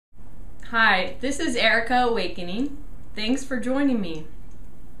Hi, this is Erica Awakening. Thanks for joining me.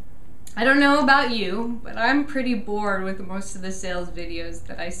 I don't know about you, but I'm pretty bored with most of the sales videos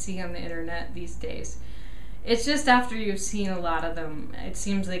that I see on the internet these days. It's just after you've seen a lot of them, it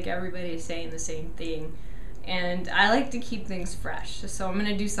seems like everybody's saying the same thing. And I like to keep things fresh, so I'm going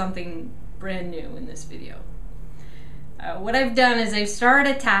to do something brand new in this video. What I've done is I've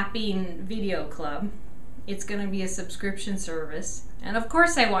started a tapping video club. It's going to be a subscription service, and of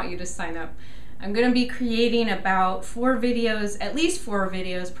course I want you to sign up. I'm going to be creating about at least four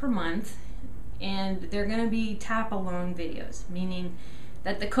videos per month, and they're going to be tap along videos, meaning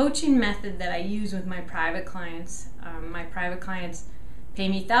that the coaching method that I use with my private clients pay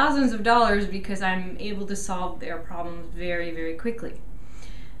me thousands of dollars because I'm able to solve their problems very, very quickly.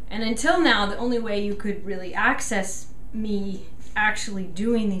 And until now, the only way you could really access me actually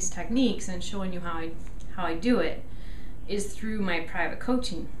doing these techniques and showing you how I do it is through my private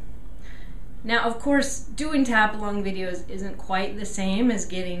coaching. Now, of course, doing tap along videos isn't quite the same as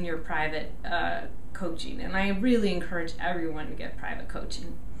getting your private coaching, and I really encourage everyone to get private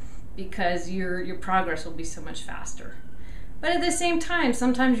coaching because your progress will be so much faster. But at the same time,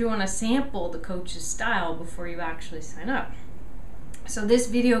 sometimes you want to sample the coach's style before you actually sign up. So this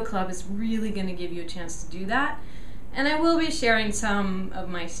video club is really going to give you a chance to do that. And I will be sharing some of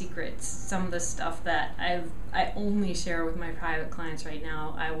my secrets, some of the stuff that I only share with my private clients right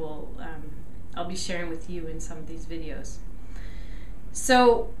now. I'll be sharing with you in some of these videos.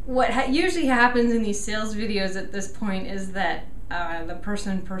 So what usually happens in these sales videos at this point is that the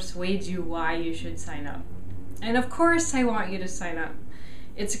person persuades you why you should sign up. And of course I want you to sign up.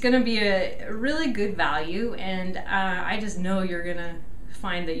 It's going to be a really good value, and I just know you're going to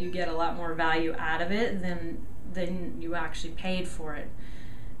find that you get a lot more value out of it than you actually paid for it.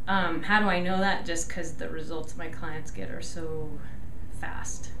 How do I know that? Just because the results my clients get are so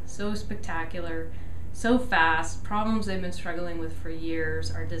fast, so spectacular, so fast. Problems they've been struggling with for years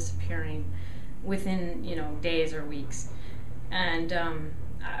are disappearing within days or weeks. And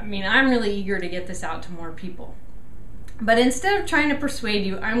I mean, I'm really eager to get this out to more people. But instead of trying to persuade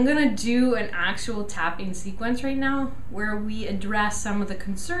you, I'm going to do an actual tapping sequence right now where we address some of the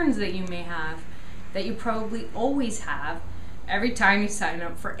concerns that you may have, that you probably always have every time you sign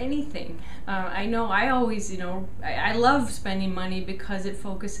up for anything. I know I always, I love spending money because it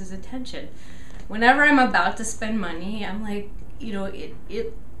focuses attention. Whenever I'm about to spend money, I'm like,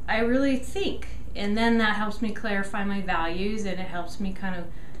 I really think. And then that helps me clarify my values, and it helps me kind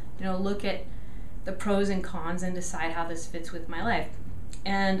of, look at the pros and cons and decide how this fits with my life.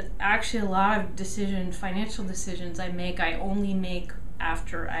 And actually a lot of financial decisions I only make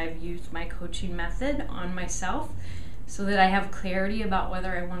after I've used my coaching method on myself so that I have clarity about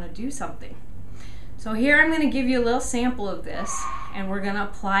whether I want to do something. So here I'm going to give you a little sample of this, and we're going to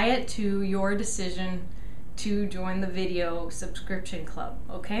apply it to your decision to join the video subscription club,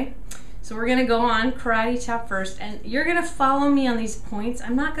 okay? So we're going to go on Karate Chop first, and you're going to follow me on these points.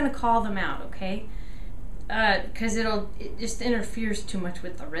 I'm not going to call them out, okay? Because it just interferes too much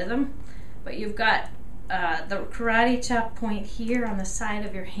with the rhythm. But you've got the Karate Chop point here on the side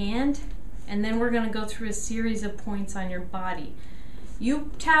of your hand, and then we're going to go through a series of points on your body.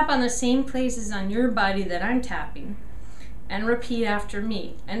 You tap on the same places on your body that I'm tapping, and repeat after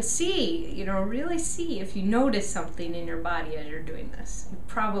me. And see, really see if you notice something in your body as you're doing this. You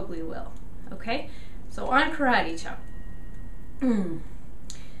probably will, okay? So on Karate Chop.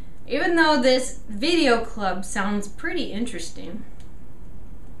 Even though this video club sounds pretty interesting,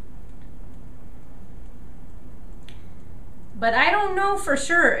 but I don't know for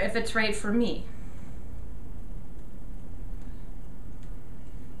sure if it's right for me.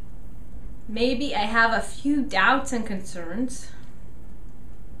 Maybe I have a few doubts and concerns,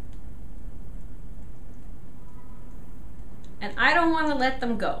 and I don't want to let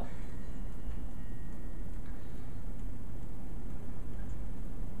them go.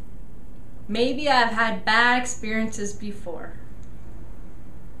 Maybe I've had bad experiences before.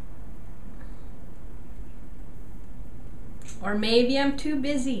 Or maybe I'm too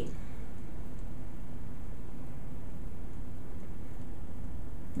busy.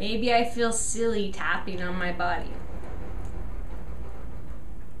 Maybe I feel silly tapping on my body.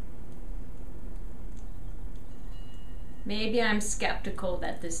 Maybe I'm skeptical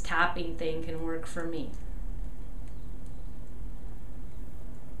that this tapping thing can work for me.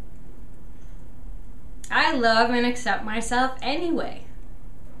 I love and accept myself anyway.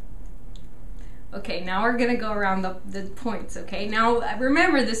 Okay, now we're gonna go around the points, okay? Now,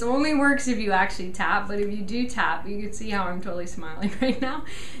 remember, this only works if you actually tap, but if you do tap, you can see how I'm totally smiling right now.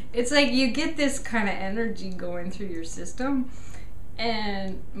 It's like you get this kind of energy going through your system,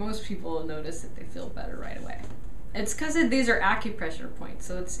 And most people notice that they feel better right away. It's because these are acupressure points,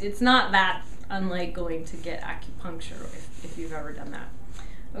 so it's not that unlike going to get acupuncture if you've ever done that.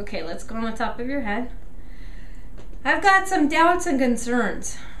 Okay, let's go on the top of your head. I've got some doubts and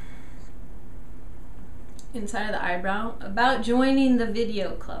concerns inside of the eyebrow about joining the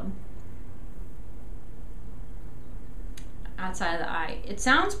video club outside of the eye. It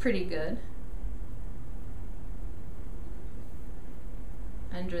sounds pretty good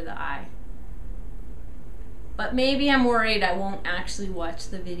under the eye, but maybe I'm worried I won't actually watch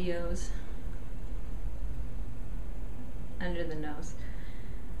the videos under the nose.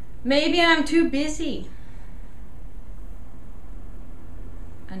 Maybe I'm too busy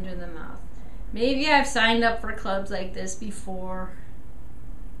under the mouth. Maybe I've signed up for clubs like this before,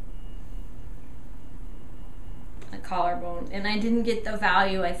 a collarbone, and I didn't get the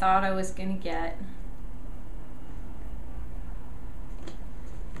value I thought I was gonna get.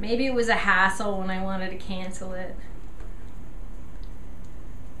 Maybe it was a hassle when I wanted to cancel it.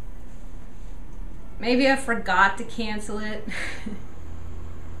 Maybe I forgot to cancel it.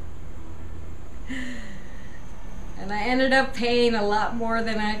 And I ended up paying a lot more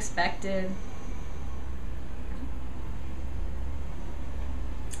than I expected.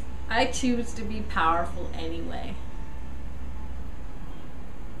 I choose to be powerful anyway.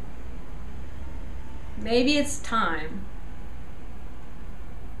 Maybe it's time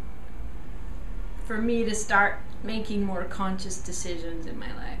for me to start making more conscious decisions in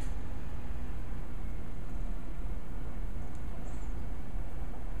my life.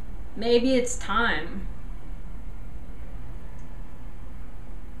 Maybe it's time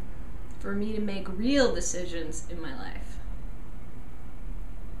for me to make real decisions in my life,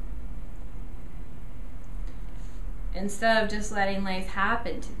 instead of just letting life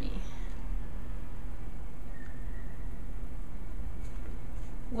happen to me.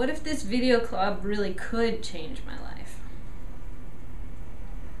 What if this video club really could change my life?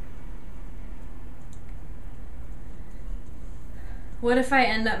 What if I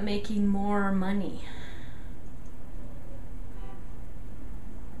end up making more money?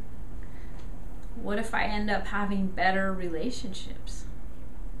 What if I end up having better relationships?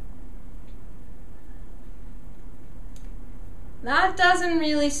 That doesn't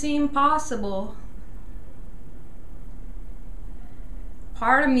really seem possible.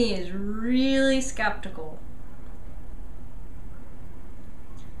 Part of me is really skeptical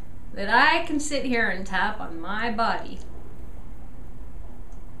that I can sit here and tap on my body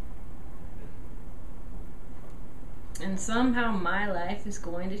and somehow my life is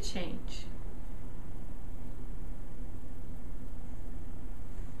going to change.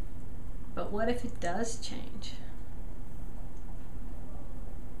 But what if it does change?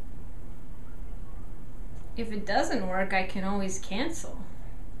 If it doesn't work, I can always cancel.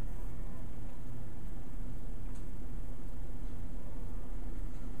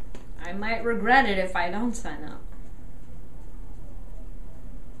 I might regret it if I don't sign up.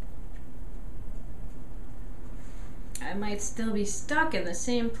 I might still be stuck in the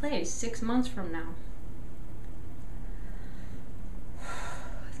same place 6 months from now.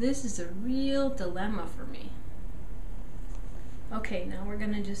 This is a real dilemma for me. Okay, now we're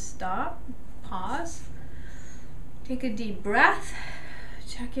gonna just stop, pause, take a deep breath,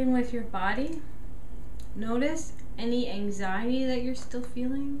 check in with your body. Notice any anxiety that you're still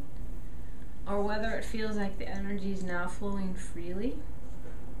feeling, or whether it feels like the energy is now flowing freely.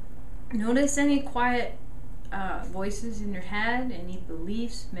 Notice any quiet voices in your head, any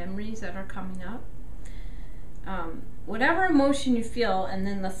beliefs, memories that are coming up. Whatever emotion you feel, and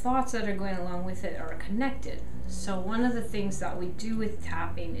then the thoughts that are going along with it are connected. So one of the things that we do with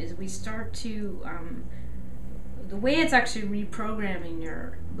tapping is we start to, the way it's actually reprogramming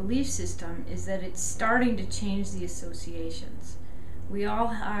your belief system is that it's starting to change the associations. We all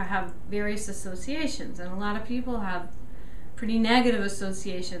have various associations, and a lot of people have pretty negative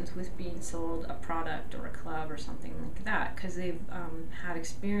associations with being sold a product or a club or something like that, because they've had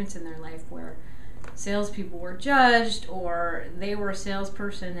experience in their life where salespeople were judged, or they were a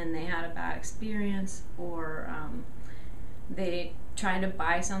salesperson and they had a bad experience, or they tried to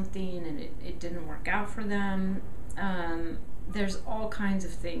buy something and it didn't work out for them. There's all kinds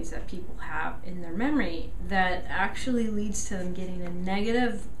of things that people have in their memory that actually leads to them getting a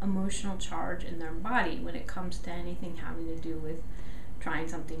negative emotional charge in their body when it comes to anything having to do with trying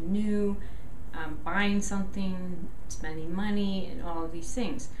something new, buying something, spending money, and all of these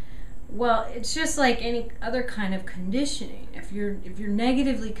things. Well, it's just like any other kind of conditioning. If you're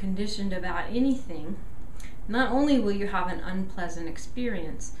negatively conditioned about anything, not only will you have an unpleasant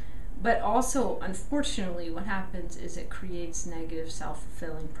experience, But also, unfortunately, what happens is it creates negative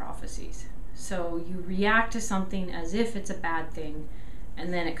self-fulfilling prophecies. So you react to something as if it's a bad thing,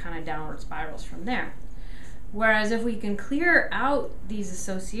 and then it kind of downward spirals from there. Whereas if we can clear out these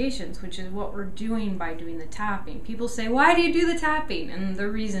associations, which is what we're doing by doing the tapping, people say, why do you do the tapping? And the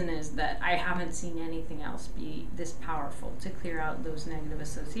reason is that I haven't seen anything else be this powerful to clear out those negative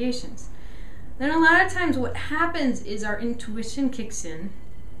associations. Then a lot of times what happens is our intuition kicks in,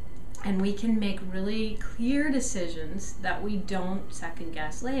 and we can make really clear decisions that we don't second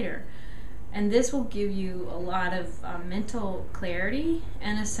guess later. And this will give you a lot of mental clarity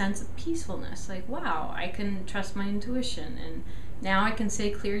and a sense of peacefulness. Like, wow, I can trust my intuition. And now I can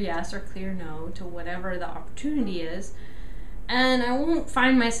say clear yes or clear no to whatever the opportunity is. And I won't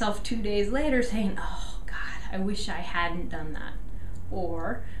find myself 2 days later saying, oh, God, I wish I hadn't done that.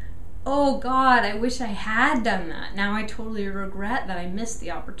 Or, oh, God, I wish I had done that. Now I totally regret that I missed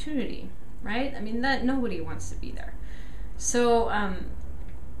the opportunity, right? I mean, that nobody wants to be there. So,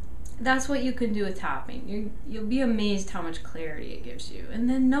 that's what you can do with tapping. You'll be amazed how much clarity it gives you. And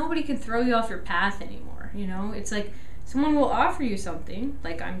then nobody can throw you off your path anymore. You know, it's like someone will offer you something,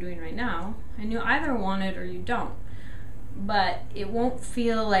 like I'm doing right now, and you either want it or you don't. But it won't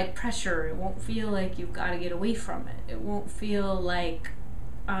feel like pressure. It won't feel like you've got to get away from it. It won't feel like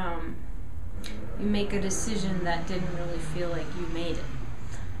you make a decision that didn't really feel like you made it.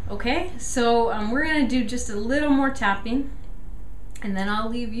 Okay, so we're going to do just a little more tapping. And then I'll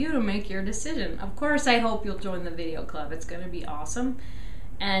leave you to make your decision. Of course, I hope you'll join the video club. It's going to be awesome.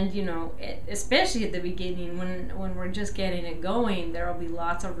 And, you know, especially at the beginning, when we're just getting it going, there will be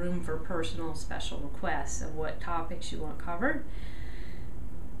lots of room for personal special requests of what topics you want covered.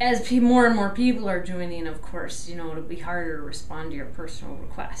 As more and more people are joining, of course, you know, it'll be harder to respond to your personal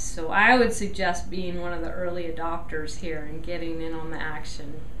requests. So I would suggest being one of the early adopters here and getting in on the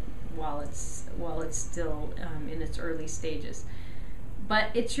action while it's still in its early stages.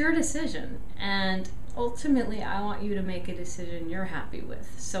 But it's your decision, and ultimately I want you to make a decision you're happy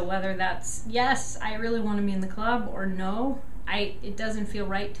with. So whether that's yes, I really want to be in the club, or no, it doesn't feel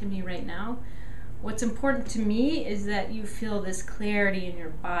right to me right now. What's important to me is that you feel this clarity in your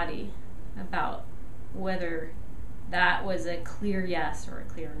body about whether that was a clear yes or a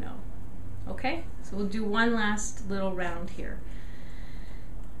clear no. Okay? So we'll do one last little round here.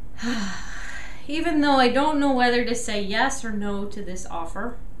 Even though I don't know whether to say yes or no to this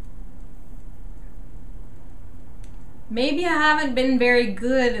offer, maybe I haven't been very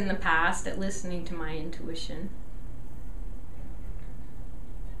good in the past at listening to my intuition.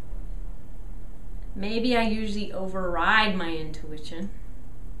 Maybe I usually override my intuition.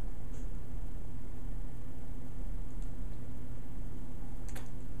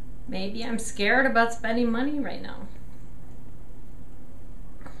 Maybe I'm scared about spending money right now.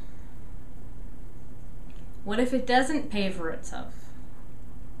 What if it doesn't pay for itself?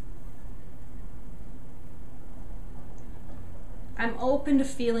 I'm open to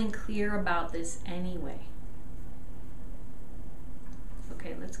feeling clear about this anyway.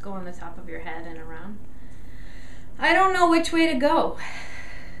 Okay, let's go on the top of your head and around. I don't know which way to go.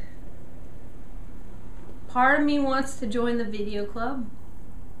 Part of me wants to join the video club.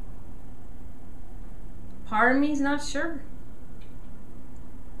 Part of me's not sure.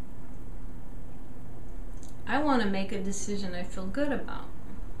 I want to make a decision I feel good about.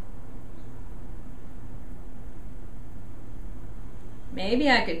 Maybe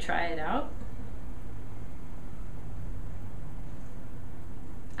I could try it out.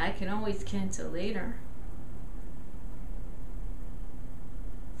 I can always cancel later.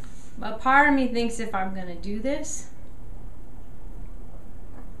 But part of me thinks if I'm going to do this,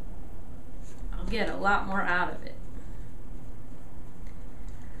 I'll get a lot more out of it.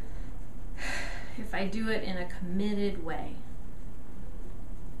 If I do it in a committed way.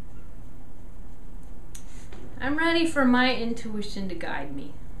 I'm ready for my intuition to guide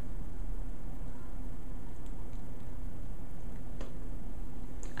me.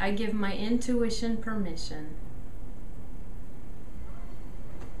 I give my intuition permission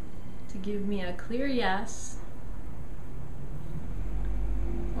to give me a clear yes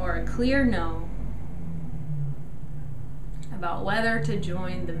or a clear no about whether to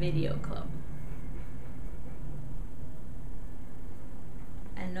join the video club.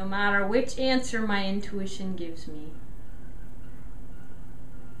 And no matter which answer my intuition gives me,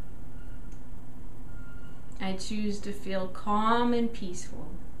 I choose to feel calm and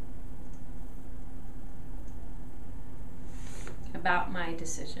peaceful about my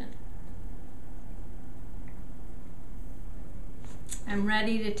decision. I'm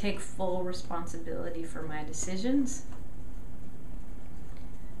ready to take full responsibility for my decisions.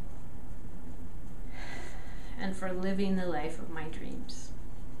 and for living the life of my dreams.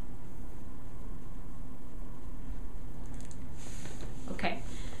 Okay,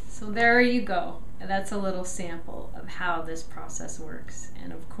 so there you go. That's a little sample of how this process works.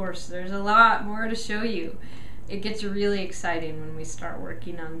 And of course, there's a lot more to show you. It gets really exciting when we start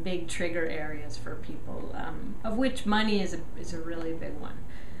working on big trigger areas for people, of which money is a really big one.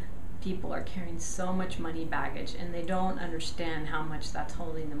 People are carrying so much money baggage, and they don't understand how much that's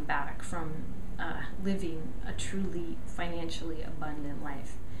holding them back from living a truly financially abundant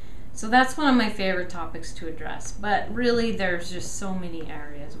life. So that's one of my favorite topics to address. But really, there's just so many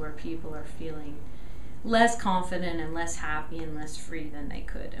areas where people are feeling less confident and less happy and less free than they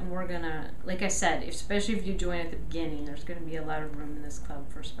could. And we're gonna, like I said, especially if you join at the beginning, there's gonna be a lot of room in this club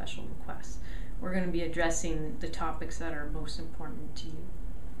for special requests. We're gonna be addressing the topics that are most important to you.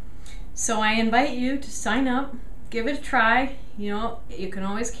 So I invite you to sign up, give it a try. You know, you can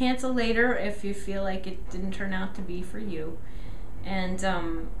always cancel later if you feel like it didn't turn out to be for you. And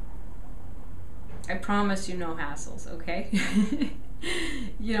I promise you no hassles, okay?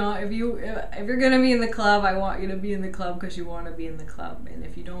 You know, if you're gonna be in the club, I want you to be in the club because you want to be in the club. And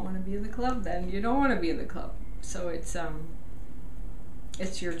if you don't want to be in the club, then you don't want to be in the club. So it's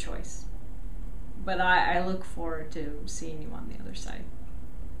your choice. But I look forward to seeing you on the other side.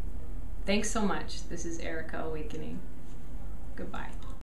 Thanks so much. This is Erica Awakening. Goodbye.